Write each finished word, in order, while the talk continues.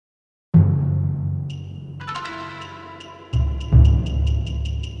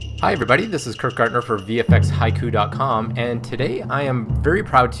Hi everybody, this is Kirk Gartner for VFXHaiku.com, and today I am very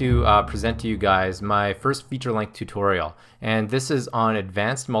proud to present to you guys my first feature-length tutorial, and this is on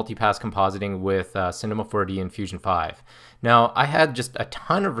advanced multipass compositing with Cinema 4D and Fusion 5. Now, I had just a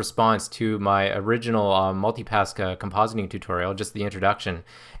ton of response to my original multipass compositing tutorial, just the introduction,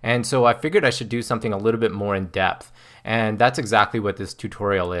 and so I figured I should do something a little bit more in depth. And that's exactly what this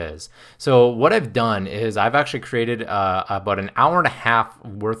tutorial is. So what I've done is I've actually created about an hour and a half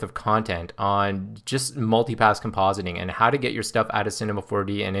worth of content on just multipass compositing and how to get your stuff out of Cinema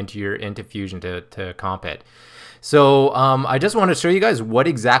 4D and into Fusion to comp it. So I just want to show you guys what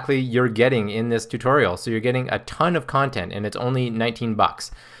exactly you're getting in this tutorial. So you're getting a ton of content and it's only 19 bucks.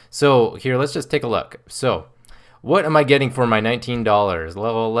 So here, let's just take a look. So what am I getting for my $19?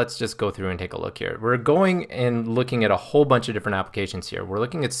 Well, let's just go through and take a look here. We're going and looking at a whole bunch of different applications here. We're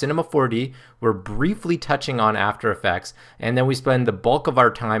looking at Cinema 4D, we're briefly touching on After Effects, and then we spend the bulk of our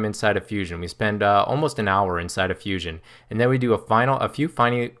time inside of Fusion. We spend almost an hour inside of Fusion, and then we do a few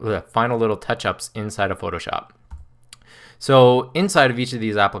final little touch-ups inside of Photoshop. So inside of each of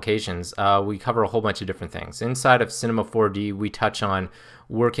these applications, we cover a whole bunch of different things. Inside of Cinema 4D, we touch on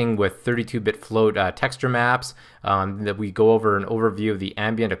working with 32-bit float texture maps, that we go over an overview of the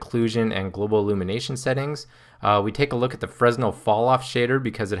ambient occlusion and global illumination settings. We take a look at the Fresnel fall-off shader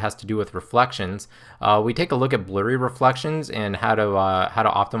because it has to do with reflections. We take a look at blurry reflections and how to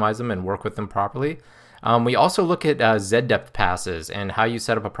optimize them and work with them properly. We also look at Z-depth passes and how you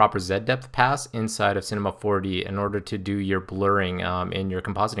set up a proper Z-depth pass inside of Cinema 4D in order to do your blurring in your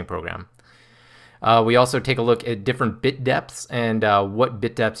compositing program. We also take a look at different bit depths and what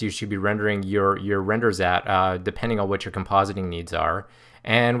bit depths you should be rendering your renders at depending on what your compositing needs are.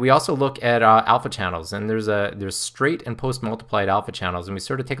 And we also look at alpha channels, and there's straight and post multiplied alpha channels, and we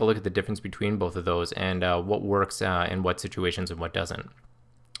sort of take a look at the difference between both of those and what works in what situations and what doesn't.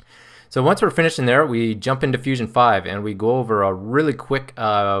 So once we're finished in there, we jump into Fusion 5 and we go over a really quick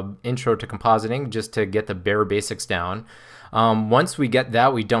intro to compositing just to get the bare basics down. Once we get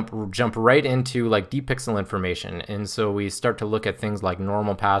that, we jump right into like deep pixel information, and so we start to look at things like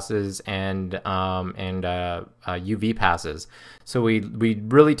normal passes and UV passes. So we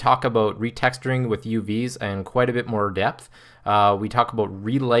really talk about retexturing with UVs in quite a bit more depth. We talk about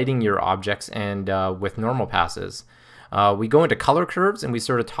relighting your objects and with normal passes. We go into color curves and we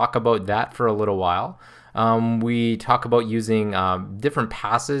sort of talk about that for a little while. We talk about using different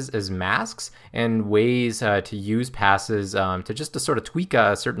passes as masks and ways to use passes to sort of tweak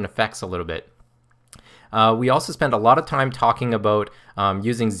certain effects a little bit. We also spend a lot of time talking about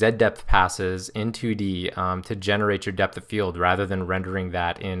using Z-depth passes in 2D to generate your depth of field rather than rendering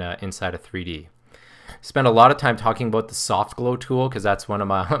that inside of 3D. Spend a lot of time talking about the soft glow tool because that's one of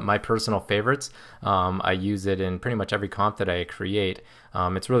my personal favorites. I use it in pretty much every comp that I create.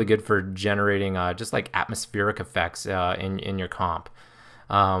 It's really good for generating just like atmospheric effects in your comp.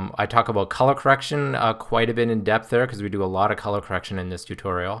 I talk about color correction quite a bit in depth there because we do a lot of color correction in this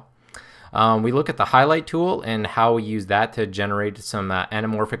tutorial. We look at the highlight tool and how we use that to generate some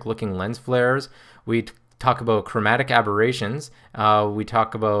anamorphic looking lens flares. We talk about chromatic aberrations. We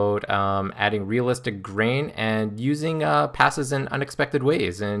talk about adding realistic grain and using passes in unexpected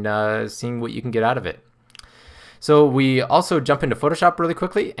ways and seeing what you can get out of it. So we also jump into Photoshop really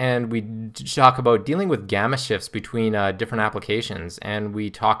quickly and we talk about dealing with gamma shifts between different applications, and we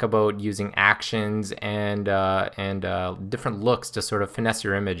talk about using actions and different looks to sort of finesse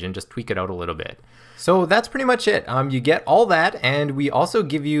your image and just tweak it out a little bit. So that's pretty much it. You get all that, and we also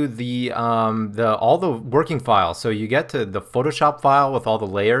give you all the working files. So you get to the Photoshop file with all the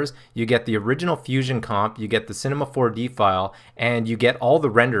layers, you get the original Fusion comp, you get the Cinema 4D file, and you get all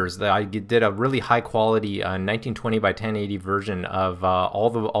the renders. I did a really high quality 1920 by 1080 version of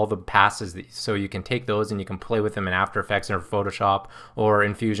all the passes, so you can take those and you can play with them in After Effects or Photoshop or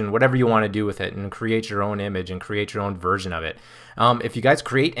in Fusion, whatever you want to do with it, and create your own image and create your own version of it. If you guys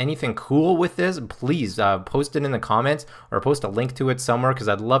create anything cool with this, please post it in the comments or post a link to it somewhere because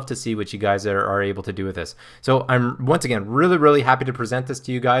I'd love to see what you guys are able to do with this. So I'm once again really happy to present this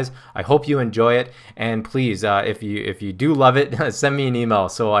to you guys. I hope you enjoy it, and please if you do love it, send me an email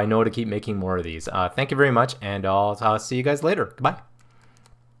so I know to keep making more of these. Thank you very much, and I'll see you guys later. Goodbye.